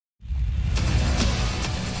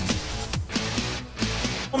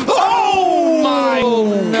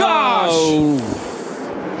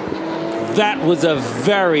That was a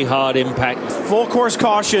very hard impact. Full course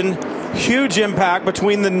caution, huge impact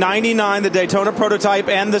between the 99, the Daytona prototype,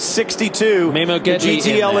 and the 62, Memo the Gidley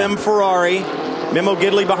GTLM Ferrari. Memo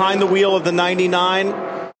Gidley behind the wheel of the 99.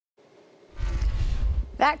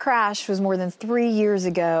 That crash was more than 3 years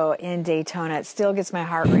ago in Daytona. It still gets my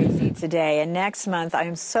heart racing today. And next month, I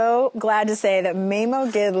am so glad to say that Memo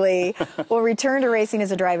Gidley will return to racing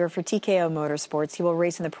as a driver for TKO Motorsports. He will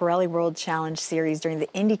race in the Pirelli World Challenge Series during the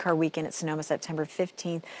IndyCar weekend at Sonoma, September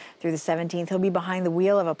 15th through the 17th. He'll be behind the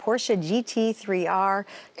wheel of a Porsche GT3R.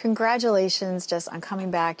 Congratulations just on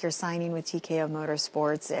coming back. You're signing with TKO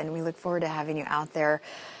Motorsports, and we look forward to having you out there.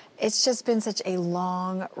 It's just been such a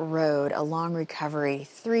long road, a long recovery.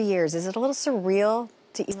 3 years. Is it a little surreal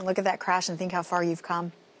to even look at that crash and think how far you've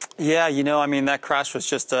come? Yeah, you know, I mean, that crash was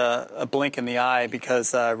just a blink in the eye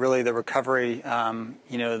because really the recovery,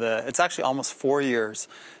 you know, it's actually almost 4 years.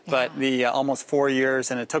 But the almost 4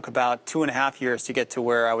 years, and it took about 2.5 years to get to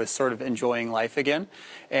where I was sort of enjoying life again.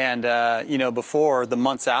 And, you know, before, the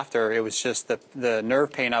months after, it was just the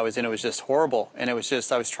nerve pain I was in, it was just horrible. And it was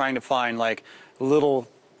just, I was trying to find, like, little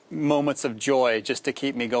moments of joy just to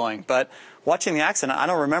keep me going. But watching the accident, I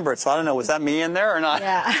don't remember it, so I don't know, was that me in there or not?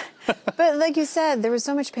 Yeah. But like you said, there was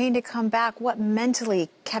so much pain to come back. What mentally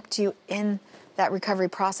kept you in that recovery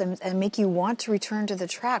process and make you want to return to the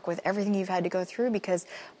track with everything you've had to go through? Because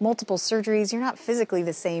multiple surgeries, you're not physically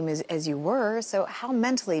the same as you were. So how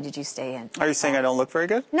mentally did you stay in? Are you saying I don't look very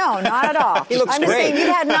good? No, not at all. He looks I'm great. just saying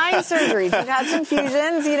you've had 9 surgeries. You've had some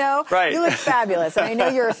fusions, you know. Right. You look fabulous. And I know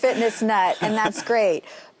you're a fitness nut, and that's great.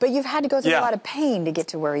 But you've had to go through a Yeah. lot of pain to get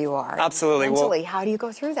to where you are. Absolutely. Mentally, how do you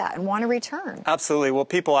go through that and want to return? Absolutely. Well,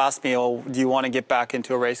 people ask me, oh, do you want to get back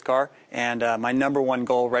into a race car? And my #1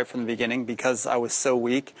 goal right from the beginning, because I was so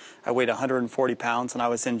weak, I weighed 140 pounds and I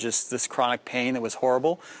was in just this chronic pain that was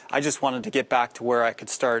horrible. I just wanted to get back to where I could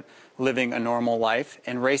start living a normal life.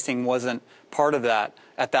 And racing wasn't part of that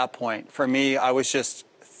at that point. For me, I was just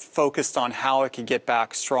focused on how I could get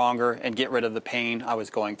back stronger and get rid of the pain I was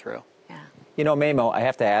going through. You know, Memo, I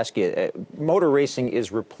have to ask you, motor racing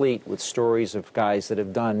is replete with stories of guys that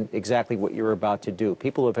have done exactly what you're about to do.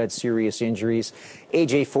 People have had serious injuries.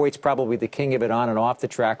 A.J. Foyt's probably the king of it on and off the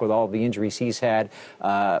track with all the injuries he's had.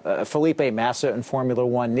 Felipe Massa in Formula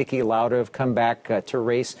One, Niki Lauda have come back to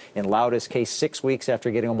race, in Lauda's case, 6 weeks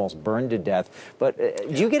after getting almost burned to death. But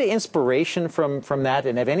do you get inspiration from that?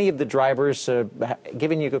 And have any of the drivers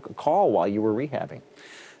given you a call while you were rehabbing?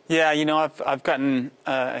 Yeah, you know, I've gotten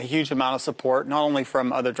a huge amount of support, not only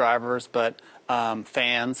from other drivers, but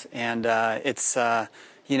fans. And it's,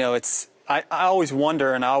 you know, I always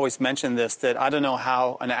wonder, and I always mention this, that I don't know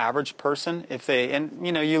how an average person, if they, and,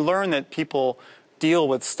 you know, you learn that people deal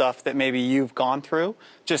with stuff that maybe you've gone through,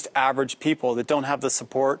 just average people that don't have the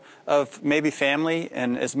support of maybe family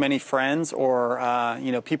and as many friends or,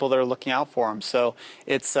 you know, people that are looking out for them. So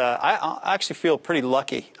it's, I actually feel pretty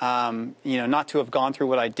lucky, you know, not to have gone through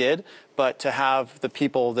what I did, but to have the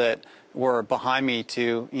people that were behind me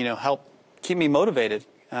to, you know, help keep me motivated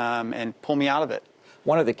and pull me out of it.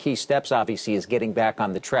 One of the key steps, obviously, is getting back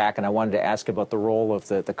on the track, and I wanted to ask about the role of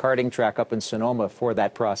the karting track up in Sonoma for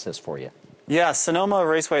that process for you. Yeah, Sonoma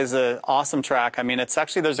Raceway is an awesome track. I mean, it's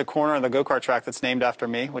actually, there's a corner of the go-kart track that's named after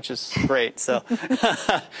me, which is great. So,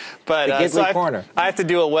 but the Gidley corner. I have to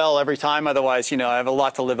do it well every time, otherwise, you know, I have a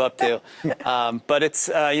lot to live up to. But it's,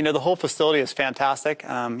 you know, the whole facility is fantastic.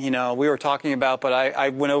 You know, we were talking about, but I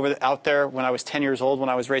went out there when I was 10 years old when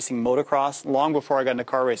I was racing motocross, long before I got into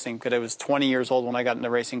car racing, because I was 20 years old when I got into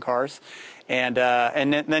racing cars. And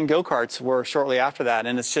then go-karts were shortly after that.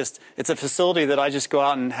 And it's just, it's a facility that I just go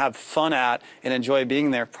out and have fun at and enjoy being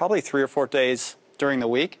there probably 3 or 4 days during the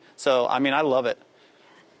week. So, I mean, I love it.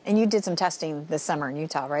 And you did some testing this summer in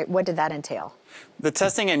Utah, right? What did that entail? The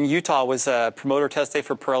testing in Utah was a promoter test day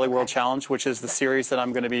for Pirelli World Challenge, which is the series that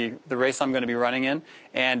I'm going to be, the race I'm going to be running in.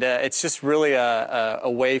 And it's just really a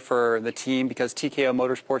way for the team, because TKO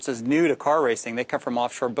Motorsports is new to car racing. They come from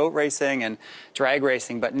offshore boat racing and drag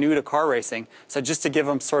racing, but new to car racing. So just to give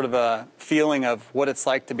them sort of a feeling of what it's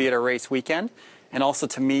like to be at a race weekend, and also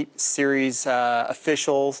to meet series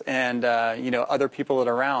officials and, you know, other people that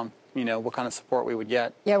are around, you know, what kind of support we would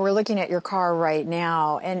get. Yeah, we're looking at your car right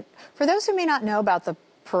now. And for those who may not know about the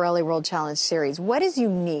Pirelli World Challenge Series, what is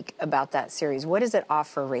unique about that series? What does it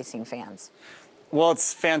offer racing fans? Well,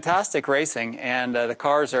 it's fantastic racing, and the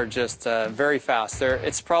cars are just very fast.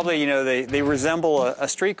 It's probably, you know, they resemble a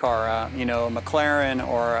street car, you know, a McLaren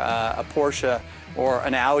or a Porsche or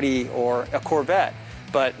an Audi or a Corvette.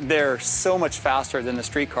 but they're so much faster than the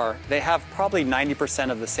street car. They have probably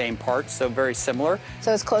 90% of the same parts, so very similar.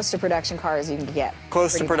 So it's close to production cars you can get.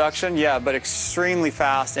 Close to production, yeah, but extremely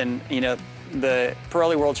fast. And, you know, the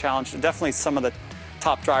Pirelli World Challenge, definitely some of the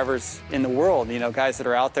top drivers in the world, you know, guys that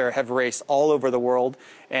are out there have raced all over the world.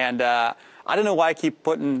 And I don't know why I keep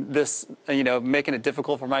putting this, you know, making it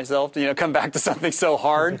difficult for myself to, you know, come back to something so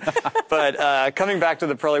hard. But coming back to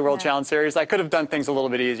the Pirelli World Challenge Series, I could have done things a little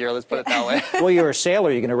bit easier, let's put it that way. Well, you're a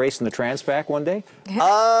sailor. You're going to race in the Transpac one day?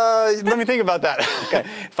 Let me think about that. Okay.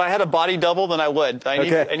 If I had a body double, then I would. I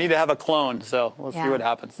need to have a clone, so we'll see what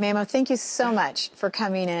happens. Memo, thank you so much for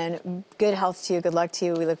coming in. Good health to you. Good luck to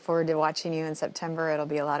you. We look forward to watching you in September. It'll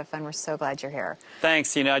be a lot of fun. We're so glad you're here.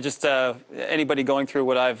 Thanks. You know, just anybody going through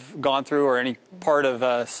what I've gone through or any part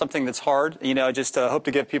of something that's hard, you know, just hope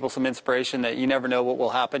to give people some inspiration that you never know what will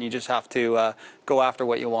happen. You just have to go after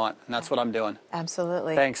what you want, and that's what I'm doing.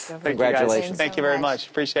 Absolutely. Thanks. Congratulations. Thank you very much.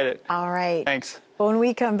 Appreciate it. All right. Thanks. Well, when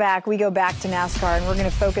we come back, we go back to NASCAR, and we're going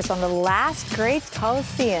to focus on the last great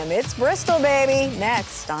Coliseum. It's Bristol, baby,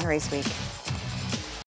 next on Race Week.